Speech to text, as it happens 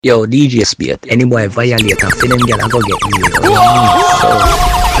Yo, DJ Speed, any boy violate and feeling girl, I go get you.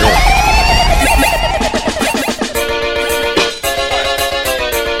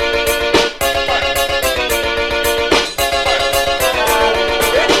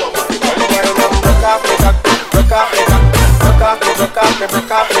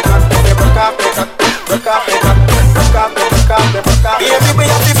 Baby, we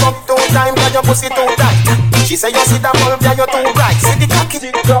have to fuck 2 times, cause your pussy too tight. She say you see that bulb, yeah, you're too bright. See the cocky.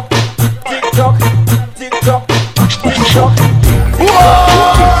 Tick tock, tick tock, tick tock, tick tock. Tick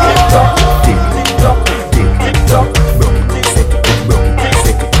tock, tick tock, tick tock.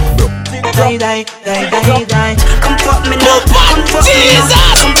 Die. Come fuck me now, come fuck me now,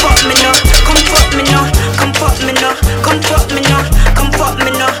 come fuck me now, come fuck me now, come fuck me now, come fuck me now, come fuck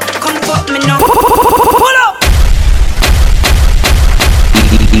me now, come fuck me now. Pull up.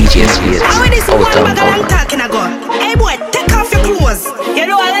 DJ Speed, how is this one bag I'm talking about? Hey boy, take off your clothes. You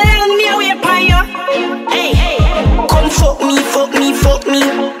know what I me away upon you. Hey, come fuck me, fuck me, fuck me,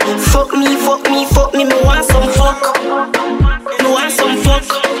 fuck me, fuck me, fuck me. Me want some fuck. Me want some fuck.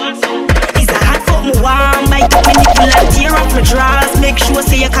 Me warm, bite up my nipple and tear off my drawers. Make sure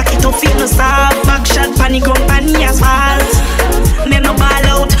say your cocky don't feel no soft. Back shot, panny ground, panny asphalt. Me no ball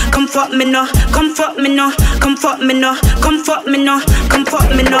out, come fuck me no, come fuck me no, come fuck me no, come fuck me no, come fuck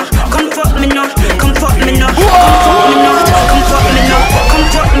me no, come fuck me no, come fuck me no, come fuck me no, come fuck me no,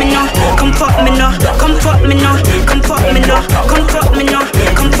 come fuck me no, come fuck me no, come fuck me no, come fuck me no, come fuck me no,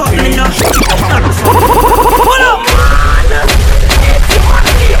 come fuck me no. Pull up.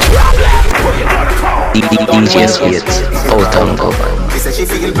 DJ Speed, out on over. She say she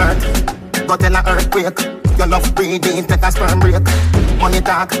feel hurt, go tell her earthquake. Your love breathing, take a sperm break. Money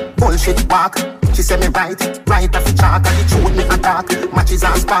talk, bullshit walk. She say me right off the chart. And the truth me attack, matches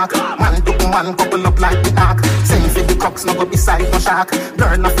and spark. Man to man, couple up like the ark. Send for the crooks, no go beside no shark.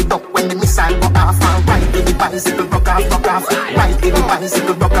 Burn off the duck when the missile go off. And ride with the bicycle, rock off. Ride with the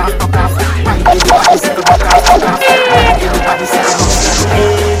bicycle, rock off. Ride with the bicycle, rock off. Ride with the bicycle, rock off.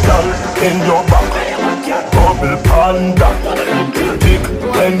 Hey girl, in your back, bubble panda, tick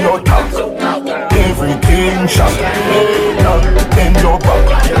when you tap, everything shot. Hey girl, in your back,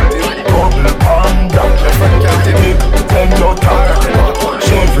 bubble panda, tick when you tap,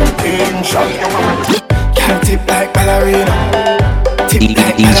 everything shot. Can't tip like ballerina, tip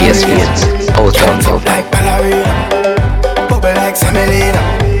like DJ Speed, out on tip like ballerina, bubble like Samelina.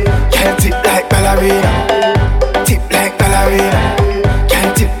 Can't tip like ballerina, tip like ballerina.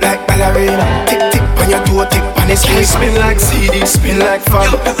 Tip like ballerina, tip on your toe, tip on his face. Spin like CD, spin like fan.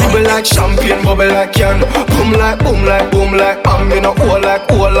 Bubble like champagne, bubble like can. Boom like boom like boom like you know, all like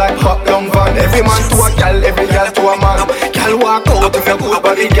hot long van. Every man to a gal, every gal to a man. Gal walk out if you good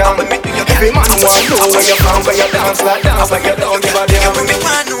body gang. Every man want know when you come, when you dance like you don't give a damn.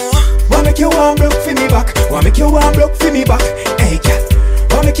 Wanna make you warm broke for me back? Wanna make you warm broke for me back? Hey gal.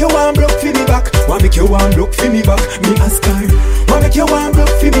 Wanna make you warm broke for me back? Wanna make you warm broke for me back? Me ask her. Wanna make you warm broke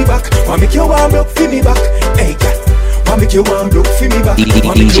for me back? Wanna make you warm broke for me back? Hey girl. Wanna make you warm broke for me back?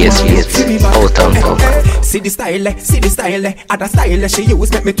 DJ Speed, out on over. See the style, other style she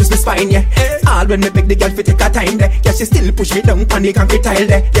use make me twist my spine, yeah. All when me beg the girl fi take her time, there. Yeah, she still push me down on the concrete tile,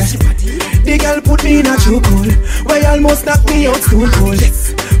 there. Yeah, the girl put me in a chokehold, why almost knock me out stone cold.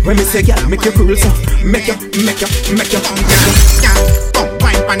 When me say girl, make you cool, so make you.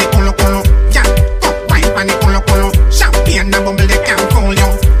 Wine pani colo, yeah. Wine pani colo. Champagne and bubble they can't call you.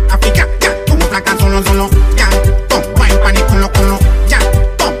 Africa, yeah. Move like a solo, yeah. Wine pani colo, yeah.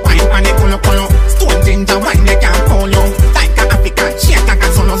 Wine pani colo. Stone ginger wine they can't call you. Like a Africa, shake like a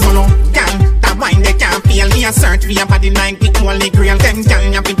solo, yeah. That wine they can't feel. Me a search for your body like the holy grail. Them girl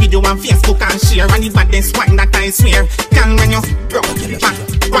you have video on Facebook and share. And if this wine that I swear, girl when you broke back,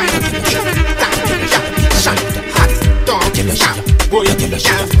 wine, shot, hot, dog, shot. Boy, you tell us,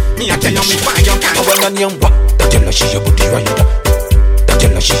 me I tell you me why you can't. I want a young buck. Tell her she a booty rider.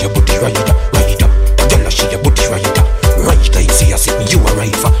 Tell her she a booty rider. Tell her she a booty rider. Rider, you see her sitting, you a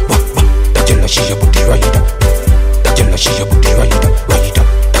rider. Tell her she a booty rider. Tell her she a booty rider.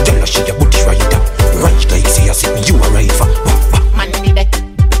 Tell her she a booty rider. Rider, you see her sitting, you a rider. Man need it,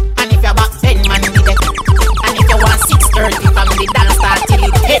 and if you back 10 man need it, and if you want 6:30 from the dance start till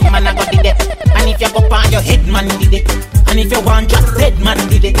it head man I got it, and if you go on your head man need it. And if you want drop dead man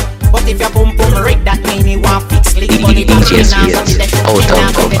did it. But if you boom rig that mean you want fix lick money back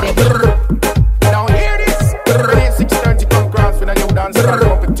Now hear this. 6:30 come cross when a new dance start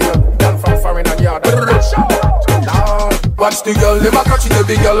up with you. Done from foreign and yard. Watch the girl, them a catch it,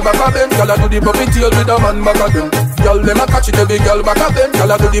 every girl back of them. Girl a do the puppy tail with a man back of them. Girl, them a catch it, every girl back of them.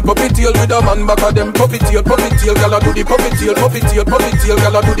 Girl a do the puppy tail with a man back of them. Puppy tail, girl a do the puppy tail, puppy tail,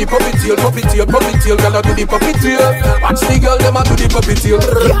 girl a do the puppy tail, puppy tail, girl a do the puppy tail. Watch the girl, them a do the puppy tail.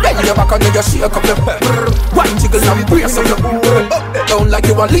 Bend your back and you shake up your one jiggle and brace up your own. Down like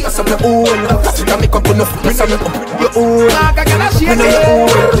you a lace up your own. Catch it and make up on the face and make up your own. Like a girl a shake it,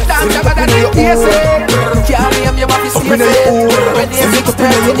 dance better than the taste. Can't name you what you see. When they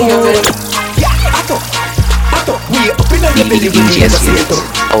express it, yeah, Atto, we up in your belly, we just see it.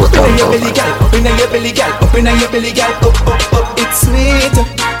 Up in your belly, gal, up in your belly, gal, up in your belly, gal, up, it's sweet.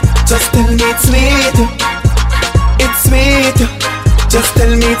 Just tell me it's sweet. It's sweet. Just tell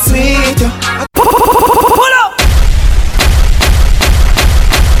me it's sweet. Pull up.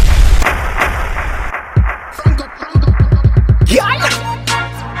 Yeah.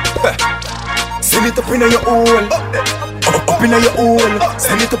 Send it up in your hole. Up in your hole.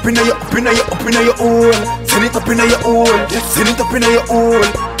 Send it up in your, up in your, up in your hole. Send it up in your hole. Send it up in your hole.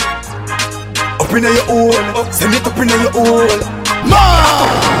 Up in your hole. Send it up in your hole.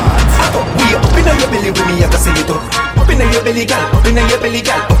 We up in your belly with me, I can send it up. Up in your belly, gal. Up in your belly,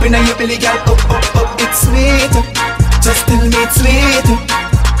 gal. Up in your belly, gal. Up, it's sweet. Just tell me it's sweet.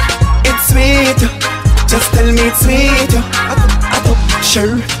 It's sweet. Just tell me it's sweet.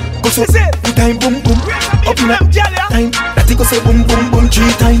 Sure. Go so time boom boom. Up in that time. That it go so boom boom boom 3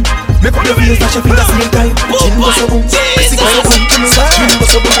 times. Make up your face, dash your fingers same time. Chin go so boom. Missy go so boom. Chin go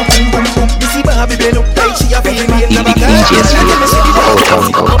so boom boom boom boom. Missy Barbie bend up like she a feeling me in the back. Up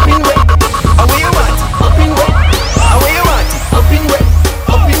in way, away you want. Up in way, away you want. Up in way,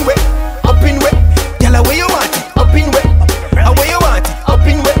 up in way, up in way. Girl, away you want. Up in way, away you want. Up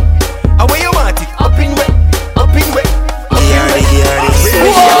in way, away you want. Up in way, up in way.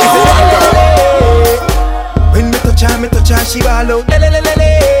 When me touch her, she ball out.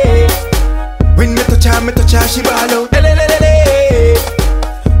 When me touch her, she ball out.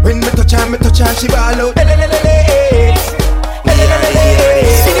 When me touch her, she ball out.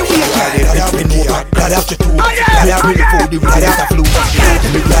 Glad after two, glad I bring the food, glad after flu.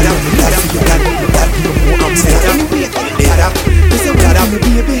 Glad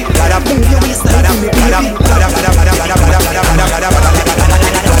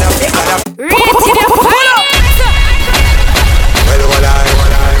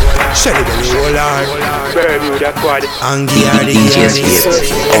Shelly belly roll hard, Bermuda quad, Angie are the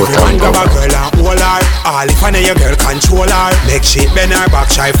everyone grab a girl and hold her. All if I know your girl control her. Make shit bend her back,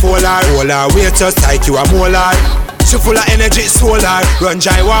 try fold her. Hold her weight just like you a molar. She full of energy, solar. Run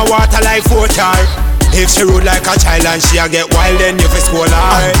dry water like water. If she rude like a child and she a get wild, then you fi scold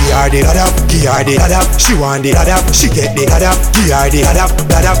her. Give her the dadap, give her the dadap. She want the dadap, she get the dadap. Give her the dadap,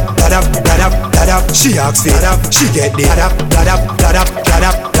 dadap, dadap, dadap, dadap. She ask the dadap, she get the dadap, dadap, dadap,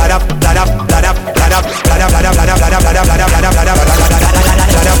 dadap, dadap, dadap, dadap, dadap, dadap, dadap, dadap, dadap, dadap, dadap, dadap,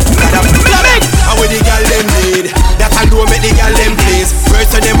 dadap. How the girl them need? That alone make the girl them please.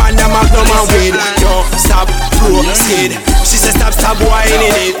 First to them and them magnum and weed. Yo, stop, proceed. She said stop whining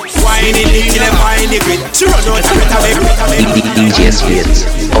it, whining it till them find it. She run out and make DJ Spades,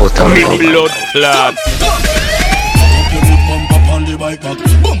 out of me blood clot. Bump up on the bike back.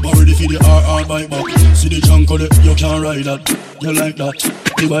 Bump already for the RR bike back. See the junk on it, you can't ride that. You like that,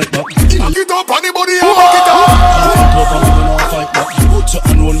 the bike back. Back it up on the body and back it up. Back up and we gonna fight back. So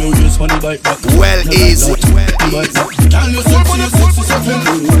I roll me waist on the bike back. Well easy. Can you sexy seven?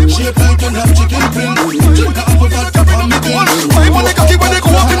 Shape like an half chicken pin. Drink a apple vodka from me gun. Why on the cocky when they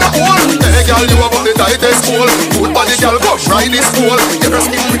go up in the hole? Hey girl, you have on the tightest hole. Good body girl, go ride this pole. Your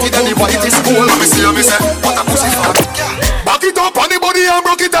skin pretty than the whitest gold. Me say, what a pussy fat. Back it up on the body and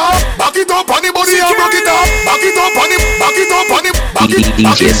broke it up. Back it up on the body and broke it up. Back it up on the, back it up on the, back it,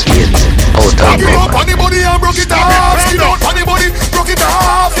 DJ Spades, out back of it up on the body and broke it up. Skin out on the body, broke it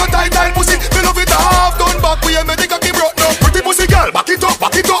off. Your tight pussy, me love it off. Done back we and me think I keep broke now. Pretty pussy girl, back it up,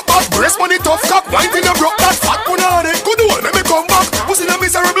 back back. Breast money tough cock, wine in the broke that fat punani. Good one, let me come back. Pussy in a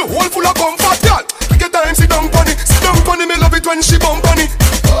miserable hole full of comfort, girl. Take your time, sit down funny, me love it when she bump on it.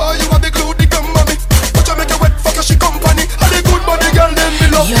 Oh, you have the glue, the gum mommy. Watch her make you wet, fuck her, she company. And the good body girl, them me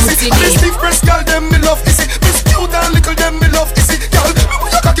love, is it? And the stiff breast girl, them me love, is it? Miss cute and little, them me love, is it? Girl, me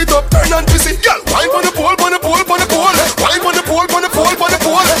when you cock it up, turn and twist it. Girl, wine on the pole, on the pole, on the pole. Wine on the pole, on the pole, on the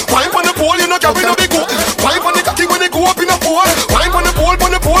pole. Wine on the pole, you know carry no big hook. Wine on the cocky when they go up in a pole. Wine on the pole,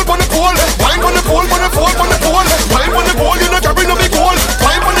 on the pole, on the pole. Wine on the pole, on the pole, on the pole. Wine on the pole, you know carry no big hole.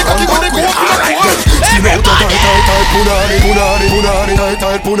 Wine on the cocky when they go up in a pole.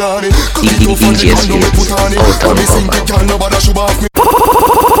 Tight, punani. Cocky too funny, can't know me put on it. When me sing it, can't nobody should off me.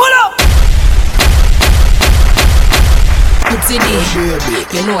 Pull up!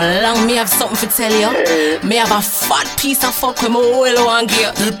 long me have something to tell you. Me have a fat piece of fuck with my whole one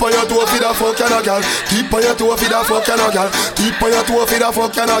gear. Keep on your toe for the fuck and a gal. Keep on your toe for the fuck and a gal. Keep on your toe for the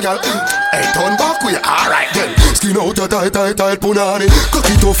fuck and a gal. Hey, turn back with you, alright then. Skin out your tight punani.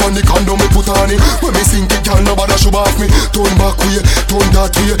 Cock it off on the condom me put on it. When me sink it, girl, nobody should off me. Turn back with you, turn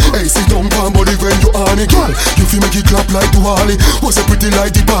that way. Hey, sit down, calm body when you on it. Girl, you feel make it clap like Duali. Was a pretty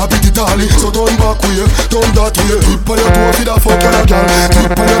like the Barbie, the Dolly. So turn back with you, turn that way. Keep on your toe for the fuck and a gal.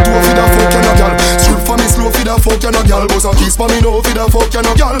 Keep on your toe for the fuck and a gal. Strip for me slow for the fuck and a gal. Boss a kiss for me no for the fuck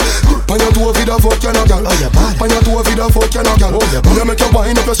and a gal. Keep on your toe for the fuck and a gal. Keep on your toe for the fuck and a gal. Me make you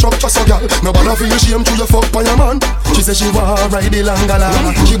wind up your structure so gal. Nobody feel shame to your fuck by your man. She say she want ride the langala.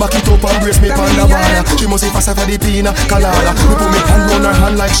 She back it up and brace me pan the wall. She must be faster for the pina colada. Me put me hand on her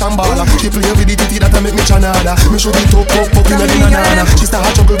hand like Shambhala. She play with the titty that I make me chanada. Me should be top in the banana. She start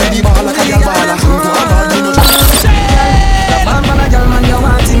juggle with the ball like a gal bala. The bad man a gal man you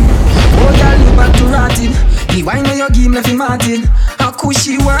want him. Oh gal you back to rotting. The wine when you give me fi Martin. A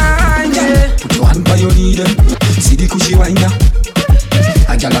cushy wine yeah. Put your hand by your knee them. See the cushy wine yeah.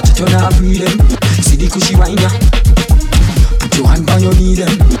 A gal a touch on her breathing. See the cushy wine ya. Put your hand on your knee them.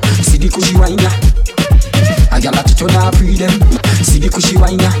 See the cushy wine ya. A gal a touch on her breathing. See the cushy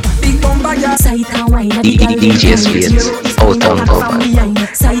wine ya. Big bumper ya. Sight and wine a the gal them time. Out and over.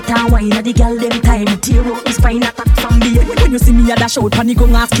 Sight and wine a the gal them time. Tear out the spine attack from behind. When you see me a dash out, panic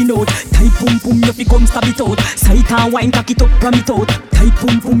gon' asking out. Tight pum pum you fi come stab it out. Sight and wine cock it up from it out. Tight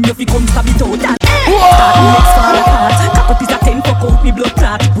pum pum you fi come stab it out. That next fall apart. Cock up is a 10 fuck out me blood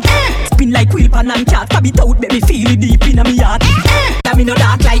clot. Spin like wheel pan and cat. Stab it out make me feel it deep in me heart. That me no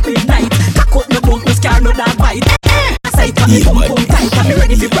dark like midnight. Cock up no bump no scar no dark bite. Sight and me pum pum tight. And me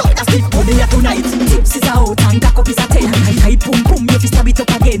ready fi blood a split body here tonight. Tips is out and cock up is a 10. Tight pum pum you fi stab it up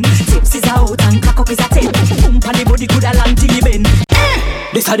again. Tips is out and cock up is a 10. Pump and the body coulda land till you bend.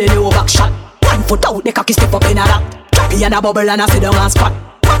 This a the new back shot. 1 foot out the cocky step up in a rock. Choppy and a bubble and a sit down and squat.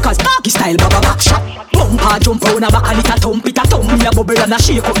 Cause doggy style baba back shot. Bumper jump round a back and it a thump. It a thump me a bubble and a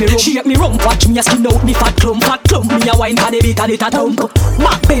shake up me rump. Shake me rump, watch me a skin out me fat clump. Fat clump me a wine for the beat and it a thump.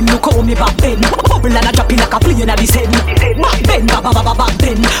 Back bend, look how me back bend. Bubble and a drop in like a plane a descend. Back bend, back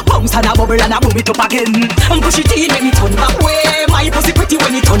bend. Bounce and a bubble and a boom it up again. Push it in, make me turn back way. My pussy pretty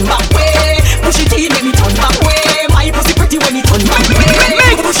when it turn back way. Push it in, make me turn back way. My pussy pretty when it turn back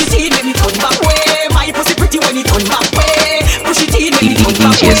way. Push it in, make me turn back way. My pussy pretty when it turn back way. Push it in, make me turn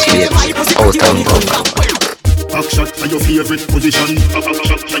back way. Back shot to your favorite position. Back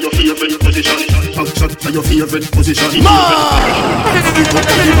shot to your favorite position. Back shot to your favorite position.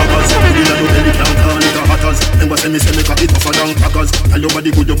 Remember say me cocky tougher than crackers. Tell your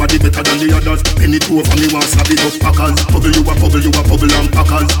body good, your body better than the others. Penny two over me want slap it up packers. Bubble you a bubble, you a bubble and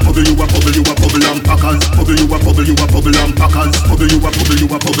packers. Bubble you a bubble, you a bubble and packers. Bubble you a bubble, you a bubble and packers. Bubble you a bubble, you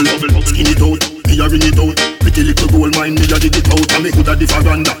a bubble. Skin it out, me a ring it out. Pretty little gold mine, me a dig it out. And me coulda the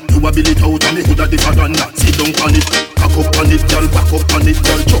veranda. You a bill it out, and me coulda the veranda. Sit down on it, cock up on it, girl, back up on it,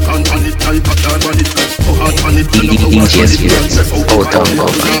 girl, choke on it, girl, back down on it, girl, go hard on it, girl, go hard on it, girl, out and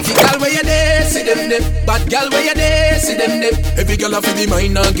over. Girl where you there, see them there. Bad girl where you there, see them there. Every girl a fi the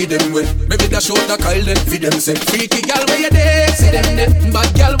mind and give them way. Maybe dash out a call them, fi them say. Freaky girl where you there, see them there. Bad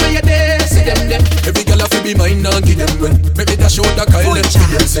girl where you there, see them there. Every girl a fi the mind and give them way. Maybe dash out a call them, fi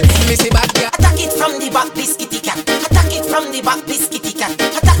them say. Me say bad girl. Attack it from the back, biscuity cat. Attack it from the back, biscuity cat.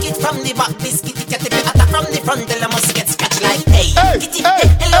 Attack it from the back, biscuity cat. If you attack from the front, then I must get scratched like hey. Kitty,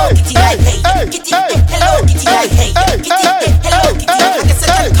 hello, kitty, like hey. Kitty, hello, kitty, like hey. Kitty, hello, kitty. I guess I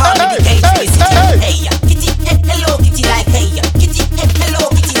can call me the cage felicity. Hey, kitty, hello, kitty, like hey. Kitty, hello,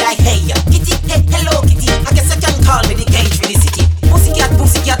 kitty, like hey. Kitty, hello, kitty. I guess I can call me the cage felicity.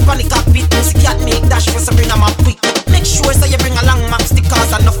 Pussycat, panic cockpit. Pussycat make dash for some bring 'em up quick. Make sure so you bring along map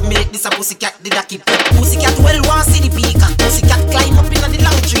stickers enough milk. This a pussycat did a keep. Pussycat well want see the peacock. Pussycat climb up in the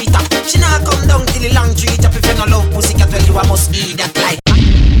long tree top. She not come down till the long tree top. If you no love pussycat, well you a must be that like.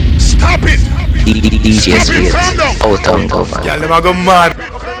 Stop it! DJ Spears, out and over. Y'all never go mad.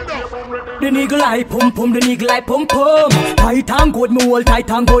 The niggle eye pum pum, the niggle eye pum pum. Tight and good, me hold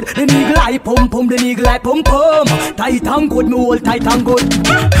tight and good. The niggle eye pum pum, the niggle eye pum pum. Tight and good, me hold tight and good.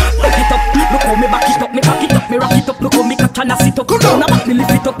 Back it up, look how me back it up, me cock it up, me rock it up. Look how me catch and I sit up. Down a back me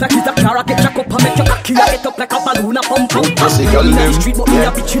lift it up like it's a carrot. Get jack up and make your cocky get up like a balloon a pum pum. Pussy girl them, street but me a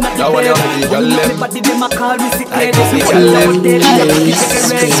bitch in a the bed. Everybody them a call me sick head. pussy girl them. The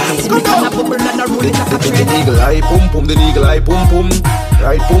niggle eye pum pum, the niggle eye pum pum.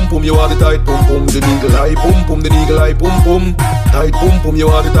 Right pum pum, you are the tight pum pum. The niggle eye pum pum, the niggle eye pum pum. Tight pum pum, you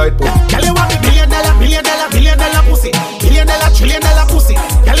are the tight pum. Girl, you want the $1 billion pussy. $1 billion, $1 trillion pussy.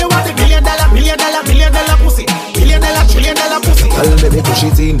 Girl, you want the $1 billion pussy. $1 billion, $1 trillion pussy. Girl, let me push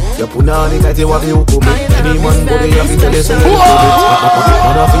it in. Tonight you have you come. Any man go there, you tell yourself.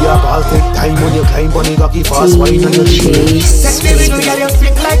 Man of your call, take time when you climb on the cocky fast wine and you chase. Take the wiggle, girl, you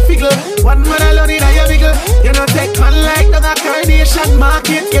split like figgle. One man alone in your wiggle. You know take man like the carnation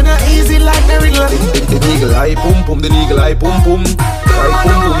market. You know easy like the wiggle. The eagle eye pum pum, the eagle eye pum pum. Tight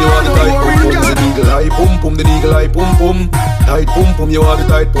pum pum, you want the tight pum pum. The eagle eye pum pum, the eagle eye pum pum. Tight pum pum, you want the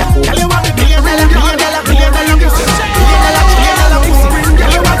tight pum pum. Girl, you want the billion dollar pussy. Billion dollar pussy.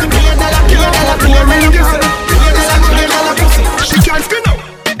 Girl, you want the billion dollar pussy. She can't spin out.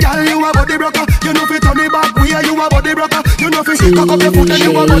 Girl, you a body broker. You know fi turn it back. Where you a body broker. You know fi cock up your foot and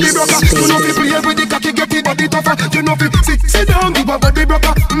you a body broker. You know fi play with the cocky, get it body tougher. You know fi sit down, you a body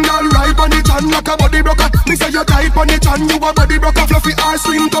broker. Girl, right on the chan like a body broker. Me say you tight on the chan, you a body broker. Fluffy ass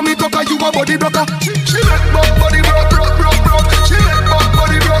swing, tummy tucker, you a body broker. She make body broke. She make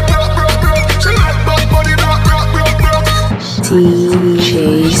body broke. She make body broke.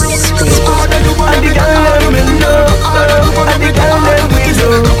 DJ Space. And the girl them will know. And the girl them will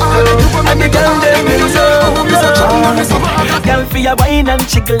know. And the girl them will know. Girl for your wine and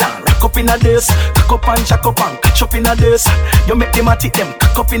jiggle and rock up in a this. Cock up and jack up and catch up in a this. You make them a tick them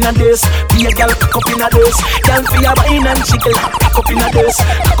cock up in a this. Be a girl cock up in a this. Girl for your wine and jiggle and rock up in a this.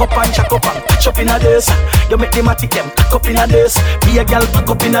 Cock up and jack up and catch up in a this. You make them a tick them cock up in a this. Be a girl cock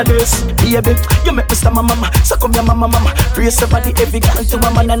up in a this. Baby, you make me star mama. So come your mama. Brace your body every girl to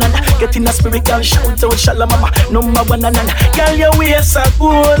mama nanana. Get in a spirit girl shout out shala mama. Number one nanana. Girl your waist a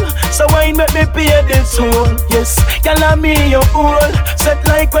cool. So wine make me pay the toll. Yes, girl I'm me your owl. Set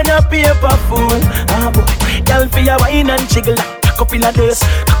like when a paper fool. Ah boy, girl for your wine and jiggle. Cock up in a this,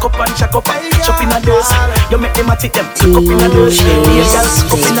 cock up and jack up and chop in a this. You make them a tick them, cock up in a this. Be a girl,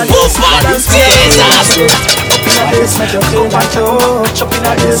 cock up in a this. Dance for Jesus. Cock up in a this, make you feel like chop in a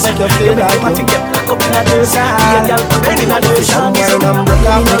this. You make them a tick them, cock up in a this. Be a girl, cock up in a this.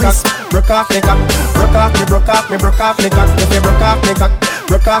 Broke off the cock, broke off the cock. Broke off the cock, if you broke off the cock.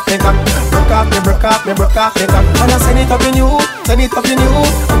 Broke off the cock, broke off the cock. And I send it up in you, up in your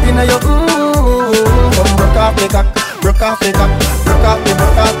come broke off the cock, broke off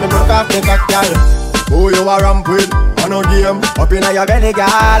the cock, girl. Who you a ramp with? On a game, up in your belly,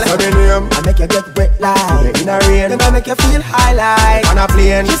 girl. So the name, I make you get wet like in a rain. Then I make you feel high like on a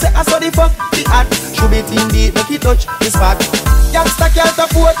plane. She say I saw the fuck, the act. Should be team deep, make it touch the spot. Youngster can't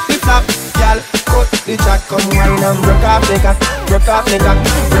afford the flap, girl. Cut the chat, come wine and broke off the cock, broke off the cock,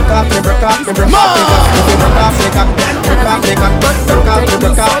 broke off the cock. If you broke off the cock, broke off the cock, broke off the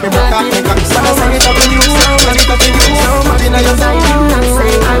cock. So I send it up to you, send it up to you. Imagine I just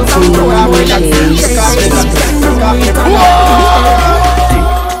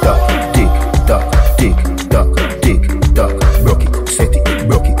Tick tock, broke it, set it,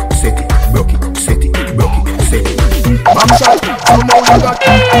 broke it, set it, broke it, set it, broke it, set it. Mom shot, you know you got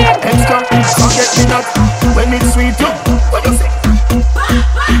extra, forget me not. When it's sweet, you, what you say?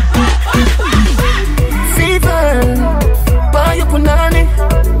 Fever, buy your punani.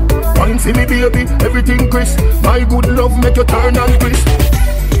 Wine for me baby, everything crisp. My good love make you turn and crisp.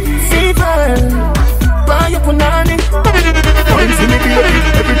 Fever, buy your punani. Wine for me baby,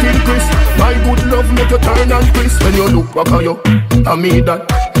 everything crisp. My good love make you turn and crisp. When you look back at you, I mean that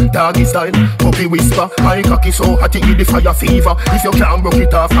doggy style, puppy whisper. My cocky so hot it give the fire fever. If you can't broke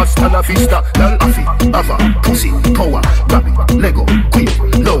it off, hasta la vista. Lal afi, ava, pussy, power, grab it, Lego, quick,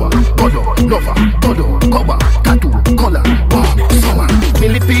 lower, godo, lover, godo, cover, tattoo, color, warm, summer.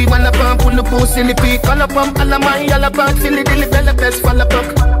 Millipede, one up and pull the post, millipede, call up on all of my yellow bag, Philly dilly bella best, fall up.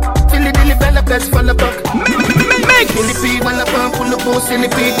 Philly dilly bella best, fall up. Millipede, one up and pull the post,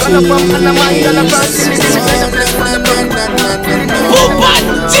 millipede, call up on all of my yellow bag, Philly dilly bella best, fall up. Oh,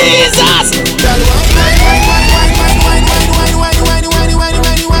 Jesus!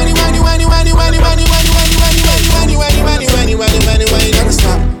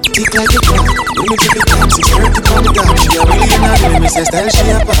 Tick like a clock, let me take the taxi, skirt it on the dog. She a really not doing me, say style she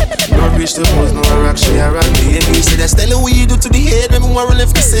a pop. No bitch to pose, no rock, she a rock. Baby, say that style what you do to the head. When me want to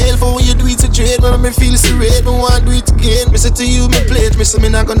left myself, for when you do it to trade. When me feel serene, me want to do it again. Me say to you, me plate, me say me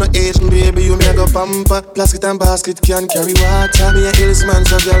not gonna age. Baby, you me a go pamper. Plastic and basket can carry water. Me a hills man,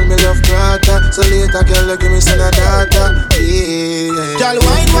 so girl, me love prata. So later, girl, give me some data. Yeah, girl,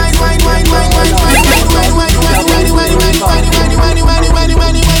 wine.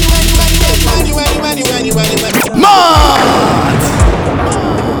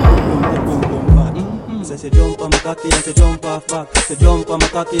 cocky and say jump off back. Say jump on my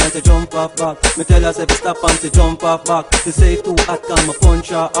cocky and say jump off back. Me tell her say stop and say jump off back. She say too hot, come a punch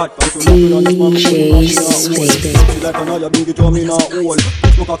her hot. DJ Space. Like another big drum in a hole.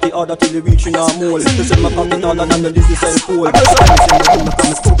 Push my cocky harder till you reach in a mole. She say my cocky taller than the Disney cell pole. I say me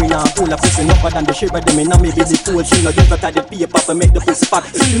come scooping her full. I pressing upper than the shiver them in a me busy tool. She no just tie the paper to make the pussy fat.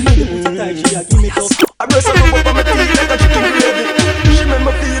 She really put it tight, she a give me tough. I breast her up on my teeth like a chicken baby. She make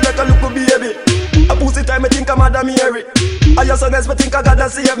me feel like a little baby. A pussy time I think I'm Madam Mary. I just guess me think I gotta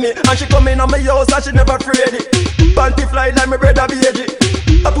save me. And she come in on my house and she never afraid it. Panty fly like my brother baby.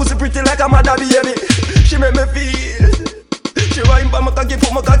 A pussy pretty like a mother baby. She make me feel. She wine pa my cocky,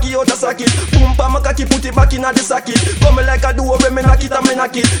 put my cocky out the socket. Boom pa my cocky, put it back in the socket. Come me like a duo when me knock it and me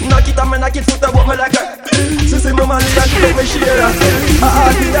knock it. Knock it and me knock it, foot about me like a. She say my man like she me share. I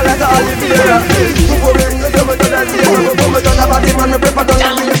heart beat like a Oliveira. Before me you come to the sea, before me to the party man me prepare to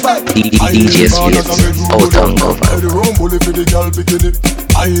the back. DJ Space, out on cover. Bedroom bully for the girl bikini.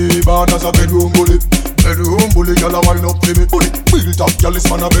 I born as a bedroom bully. Bedroom bully, girl a wine up to me. Built up, girl is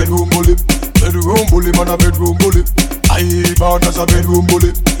man a bedroom bully. Bedroom bully, man a bedroom bully. I born as a bedroom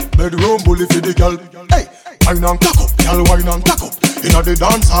bully. Bedroom bully for the girl. Hey, wine and cock up, girl wine and cock up. Inna the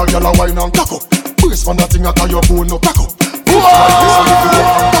dance hall, girl a wine and cock up. Brace man that thing a tie your bone no crack up.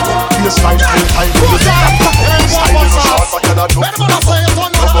 Baseline full time, you sit and cock up. Style is a short, but you're not jump. Cock up,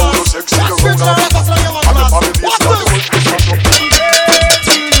 love how you sexy, you run up. And the family is not the whole fish up.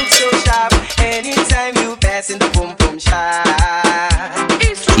 You look so sharp anytime you pass in the boom boom shop.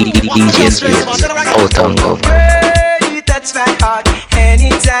 DJ Space, out on cover. You touch my heart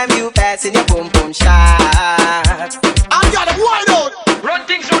anytime you pass in your boom boom shot. I got it wide out. Run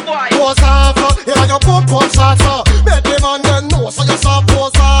things up wide. Pose off, yeah, your boom boom shot. Make them man them know so you soft.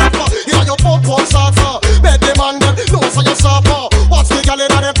 Pose off, yeah, your boom boom shot. Make them man them know so you soft. Watch the girl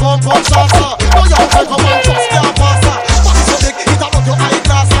inna them boom boom shot. Now you can come and trust their pastor. Body so big, it a look your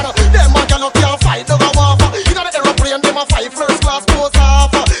eyeglass. Them man can look your fight over water. Inna the aeroplane, them a fight first class. Pose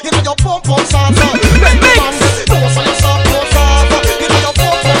off, inna your boom boom shot. Make them man know so you soft. Pose off, inna your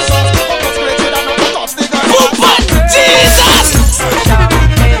boom boom shot. Almost greater than a touch the gun. Jesus!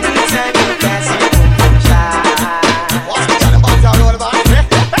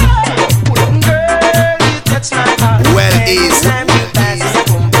 Well easy.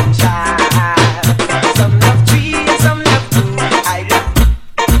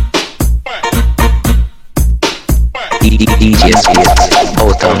 DJ Space,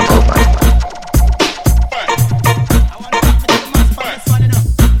 out on cover.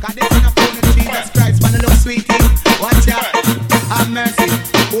 Watch out, have mercy.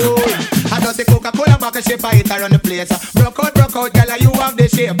 Oh, I just say Coca-Cola bottle shape I hit around the place. Broke out, gala, you have the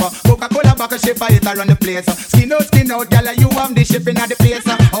shape. Coca-Cola bottle shape I hit around the place. Skin out, gala, you have the shipping at the place.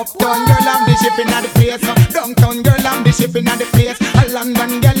 Uptown girl, I'm the shipping at the place. Downtown girl, I'm the shipping at the place.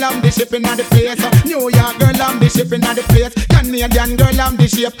 London girl, I'm the shipping at the place. New York girl, I'm the shipping at the place. Canadian girl, I'm the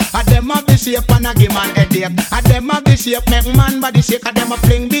shape. I them have the shape and I give man headache. I them have the shape, make man body shake. I them a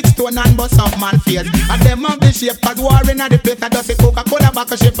fling big stone and bust off man face. I them have the shape, cause warring at the place. I just say Coca-Cola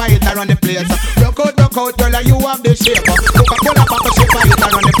bottle shape I hit around the place. Rock out, girl, you have the shape. Coca-Cola bottle shape I hit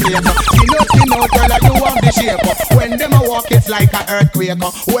around the place. Skin out, girl, you have the shape. When them a walk, it's like an earthquake.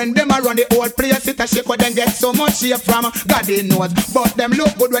 When them a run the whole place, it a shake. When them get so much shape from God they knows. But them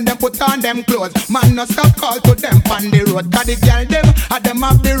look good when them put on them clothes. Man no stop call to them on the road. Cause the girl them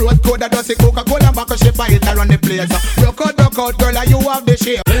have the road code. I just say Coca-Cola bottle shape I hit around the place. Rock out, girl, you have the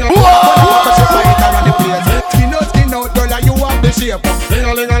shape. Coca-Cola bottle shape I hit around the place. Skin out, girl, you have the shape.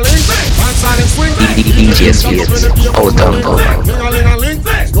 Ling-a-ling-a-ling, dance on the swing. DJ Space, out on cover. Ling-a-ling-a-ling,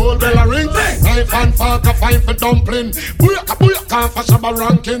 gold bell a ring. Knife and fork a fine for dumpling. Booyaka, can't for Shabba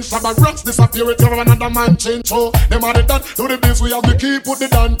ranking. Shabba rocks disappear with you another man change. So them are the done to the biz. We have the key, put the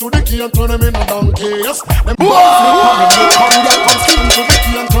down to the key and turn them in a donkey. Yes, them boys come to the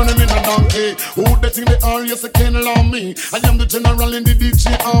key and turn them in a donkey. Who they think they are? Yes, they can't allow me. I am the general in the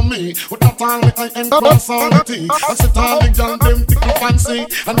DJ army. With that all I am cross all the tea. I sit all the gal them tickle fancy.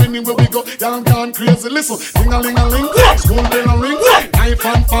 And anywhere we go, y'all gone crazy. Listen, ding-a-ling-a-ling, gold bell a ring. Knife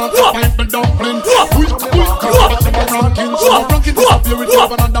and fork, pipe and dumpling. Shabba ranking. Shabba ranking disappear with you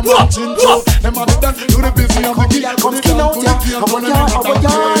another man change. So them are the done to the biz. We have the key, put it down to the key and turn them in a donkey.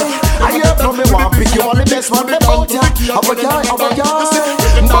 I hear from me one pick you on the best one. Them out ya,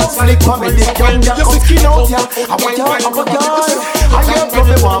 not slick for me, they can't get your skin out ya. I hear from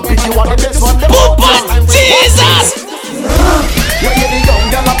me one pick you on the best one. Them out ya. Jesus! You hear the young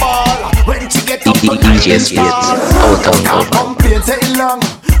girl a ball when she get up to DJ Space, out on cover. Complain say it long,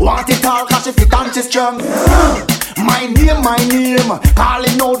 want it all 'cause she fit and she strong. My name,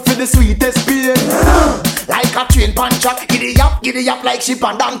 calling out for the sweetest pain. Like a train puncher, giddy up like sheep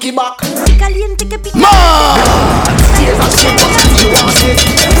and donkey back. Tears and shit, but you want it.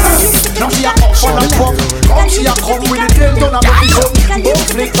 Now she a up for the fuck. Come she a come with the tail done and the gun. Don't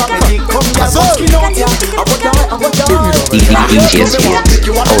flick from the dick, come here, so skin out ya. I want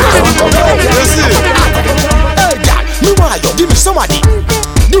Hey, God, me want you give me somebody.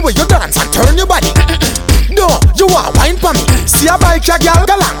 The way you dance and turn your body. No, you want wine for me. See a bike a girl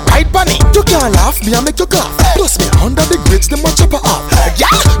galang right for me. You can't laugh, me I make you cough. Plus me under the grits, them a chop her off.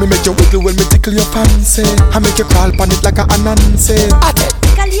 Yeah, me make you wiggle when me tickle your fancy. I make you crawl pon it like a Anansi.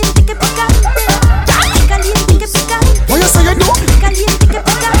 Caliente que picante. Caliente que picante. What you say you do? Caliente que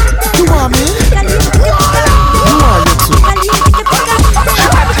picante. You want me? Caliente que picante. You want you too? Caliente que picante.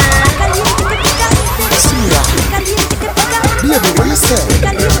 Caliente que picante. See ya. Caliente que picante. Baby, what you say?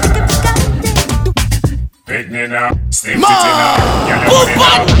 Caliente que picante. Pick me now, stick it now.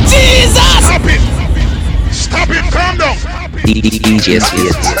 Pumpa, Jesus! Stop it, calm down. DJ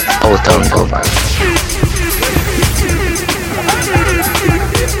Spades, out on cover.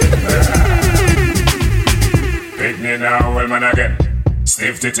 Pick me now, old man again.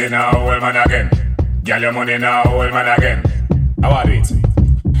 Stiff titty now, old man again. Girl your money now, old man again. How are it?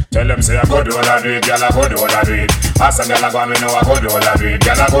 Tell them say I go do all I do it, girl I go do all I do it. Ask them girl I go me know I go do all I do it,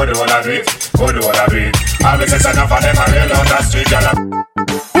 girl I go do all I do it, go do all I do it. All the sense enough of them I real on that street, girl I go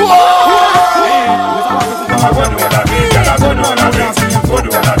do all I do it, girl I go do all I do it, go do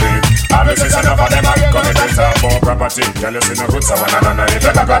all I do it. All the sense enough of them I come and talk about property. Girl you see no good so one and you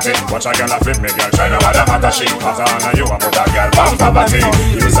better got it. Watch a girl a flip me, girl try no other matter she. Cause I honor you about a girl bomb property.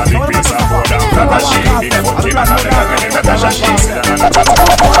 Use a big piece of wood and flatter she. Big foot keep and have them and better shot she. See them and a chat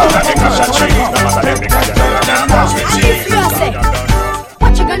about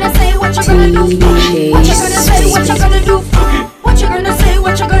what you gonna say, what you gonna do? What you gonna say, what you gonna do? What you gonna say,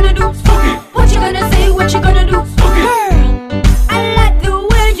 what you gonna do? What you gonna say, what you gonna do? Girl, I like the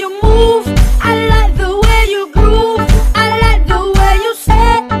way you move. I like the way you groove. I like the way you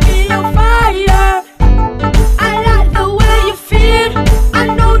set me on fire. I like the way you feel. I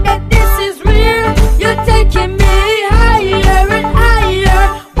know that this is real. You're taking me higher and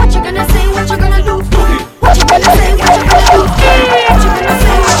higher. What you gonna say, what you gonna do? What you gonna say, what you gonna do?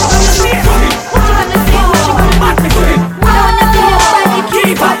 What you gonna say, what you gonna do? What you gonna say, what you gonna do? I wanna be your body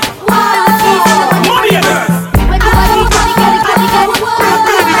keeper. Money in there.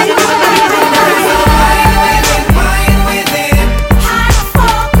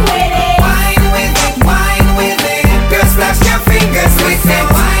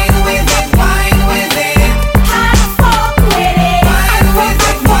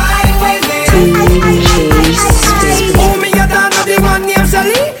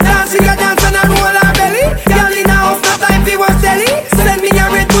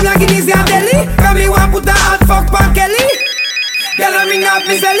 Ring off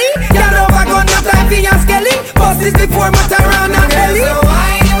me belly, get over gun, no time for your skelly. Bust this before Mataran and belly. So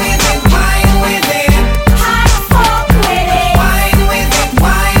wine with it, wine with it. Hot fuck with it. Wine with it,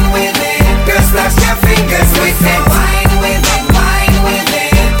 wine with it. Girl, splash your fingers with it. Wine with it, wine with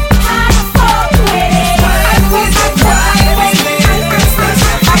it. Hot fuck with it. Wine with it, wine with it. Girl, splash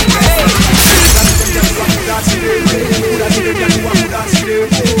your fingers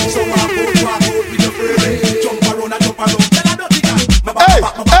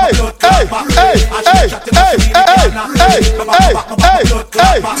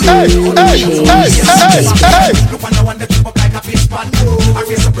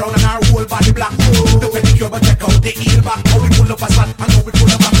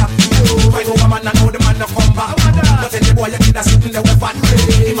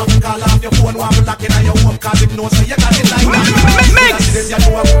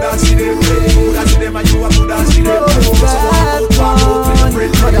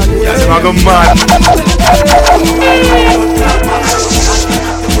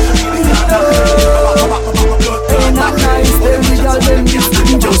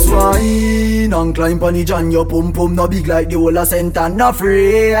Just wine and climb pon the John. Your pum pum no big like the whole of Saint and no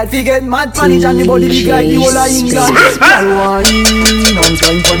afraid. Fi get mad pon the John, the body big like the whole of England. Girl wine and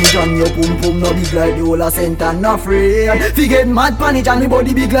climb pon the John. Your pum pum no big like the whole of Saint and no afraid. Fi get mad pon the John, the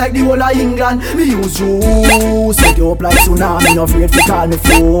body big like the whole of England. Me use you set you up like tsunami. No afraid fi call me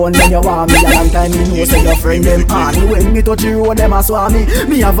phone when you want me. A long time me know say your friend them party. When me touch the road them a swam me.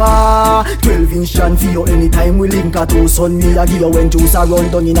 Me have a 12-inch stand for you anytime we link a two son. Me a give you when juice a run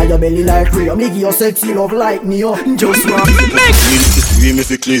down inna your belly like cream. Me give you sexy love like me, just want Scream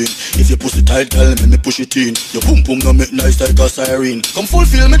if you clean. If you pussy tight, girl, me push it in. Your pum pum no make nice like a siren. Come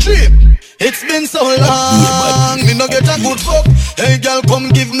fulfill my dream. It's been so long, me no get a good fuck. Hey girl,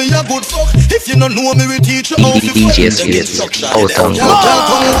 come give me a good fuck. If you don't know me, we teach you how to fuck. DJ Spirits, Autumn Girl,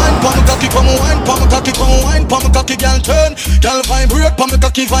 come wine, pum cocky, come wine, pum cocky, come wine, pum cocky, girl turn. Girl vibrate, pum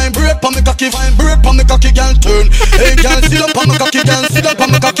cocky, vibrate, pum cocky, vibrate, pum cocky, girl turn. Hey girl, sit up, pum cocky, girl sit up,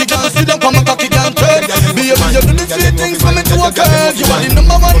 pum cocky, girl sit up, pum cocky, girl turn. Be a you do the sweet things for me to a girl. You are the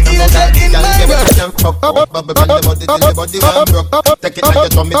number one angel in my world. Bubble band the body till the body one broke. Take it like your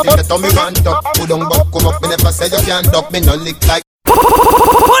tummy till the tummy one tuck. Who don't buck come up, me never say you can't duck. Me no lick like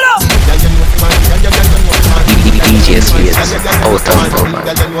DJ Spirits, Autumn Cover.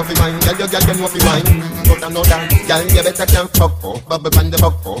 Girl, you better can fuck. Bubble band the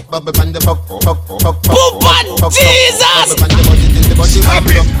buck, bubble band the buck, Jesus!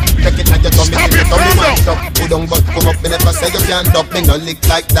 Take it like your tummy till the tummy one tuck. Who don't buck come up, me never say you can't duck. Me no lick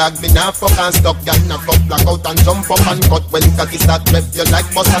like dog, me nah fuck and stuck. Girl, nah fuck black out and jump up and cut. When cocky start rep, you like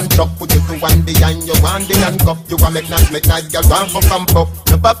bus and truck. Put you to one behind you, one the handcuff. You want make nice, girl, one fuck and pop.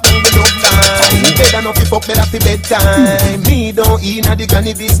 No pop and the look time. Better no fi fuck, better fi bedtime. Me don't eat na the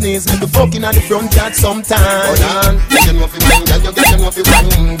granny business. Me do fucking at the front yard sometime. Hold on, girl, you know fi wine, girl, you know fi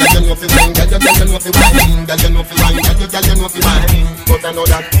wine. Girl, you know fi wine, girl, you know fi wine. Girl, you know fi wine, girl, you know fi wine. But I know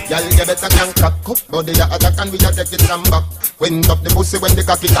that, girl, you better can cock up. Body ya attack and we a take it from back. Wind up the pussy when the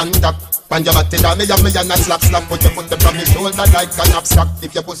cocky contact. Pan your body down, me and a slap slap. Put your foot from me shoulder like an knapsack.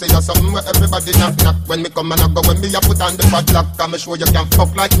 If your pussy is something where everybody knock knock. When me come and I go, when me a put on the fat lock. Come me show you can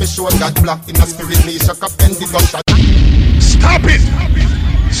fuck like me show that black. In a spirit me shock up and the gunshot. Stop it!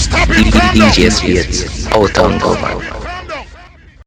 Stop it! DJ Spirits, Autumn Cover.